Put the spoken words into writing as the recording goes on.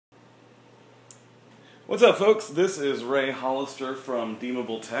What's up, folks? This is Ray Hollister from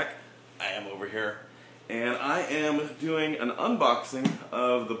Deemable Tech. I am over here, and I am doing an unboxing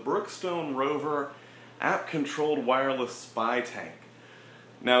of the Brookstone Rover app-controlled wireless spy tank.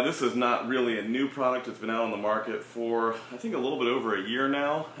 Now, this is not really a new product. It's been out on the market for, I think, a little bit over a year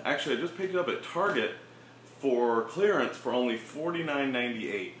now. Actually, I just picked it up at Target for clearance for only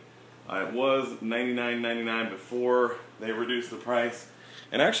 $49.98. It was $99.99 before they reduced the price.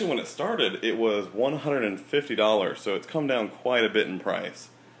 And actually, when it started, it was $150, so it's come down quite a bit in price.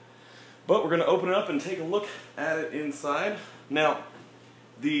 But we're going to open it up and take a look at it inside. Now,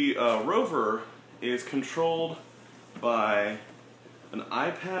 the Rover is controlled by an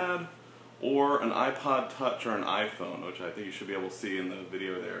iPad or an iPod Touch or an iPhone, which I think you should be able to see in the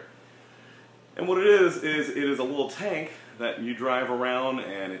video there. And what it is it is a little tank that you drive around,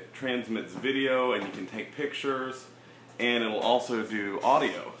 and it transmits video, and you can take pictures. And it'll also do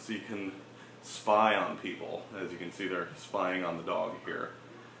audio, so you can spy on people. As you can see, they're spying on the dog here.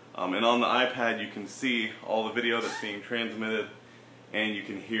 And on the iPad, you can see all the video that's being transmitted, and you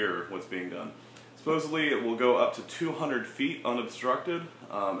can hear what's being done. Supposedly, it will go up to 200 feet unobstructed,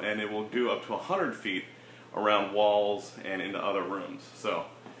 and it will do up to 100 feet around walls and into other rooms. So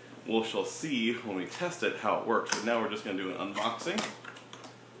we shall see when we test it how it works. But now we're just going to do an unboxing.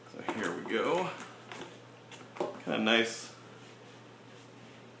 So here we go. Kind of nice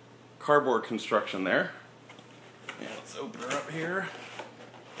cardboard construction there. Yeah, let's open her up here.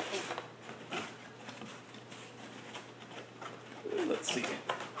 Let's see.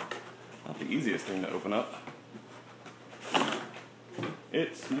 Not the easiest thing to open up.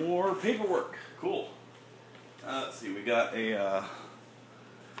 It's more paperwork. Cool. Let's see, we got a...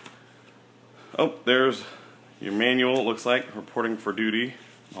 oh, there's your manual, it looks like, reporting for duty.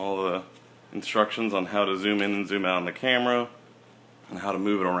 All the instructions on how to zoom in and zoom out on the camera and how to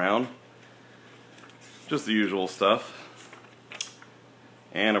move it around. Just the usual stuff.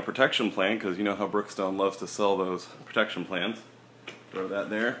 And a protection plan, because you know how Brookstone loves to sell those protection plans. Throw that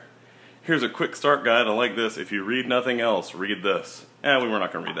there. Here's a quick start guide. I like this. If you read nothing else, read this. We're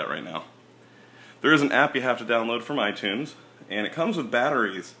not going to read that right now. There is an app you have to download from iTunes, and it comes with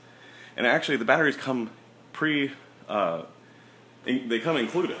batteries. And actually, the batteries come they come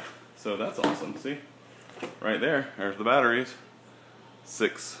included. So that's awesome. See? Right there's the batteries.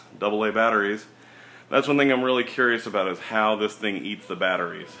 6 AA batteries. That's one thing I'm really curious about, is how this thing eats the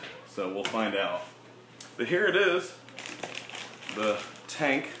batteries. So we'll find out. But here it is. The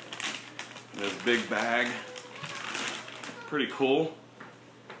tank. This big bag. Pretty cool.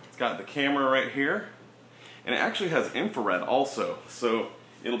 It's got the camera right here. And it actually has infrared also. So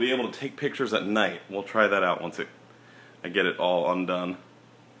it'll be able to take pictures at night. We'll try that out once I get it all undone.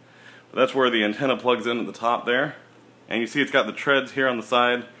 That's where the antenna plugs in at the top there. And you see it's got the treads here on the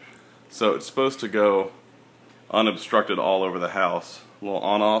side. So it's supposed to go unobstructed all over the house. A little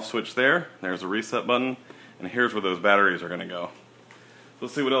on-off switch there. There's a reset button. And here's where those batteries are going to go.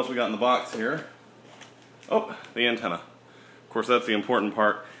 Let's see what else we got in the box here. Oh, the antenna. Of course, that's the important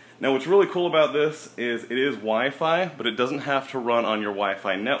part. Now, what's really cool about this is it is Wi-Fi, but it doesn't have to run on your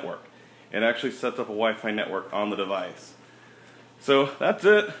Wi-Fi network. It actually sets up a Wi-Fi network on the device. So that's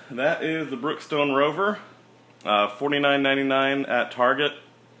it. That is the Brookstone Rover, $49.99 at Target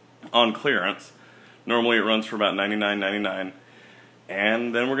on clearance. Normally it runs for about $99.99.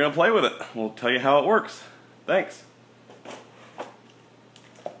 And then we're going to play with it. We'll tell you how it works. Thanks.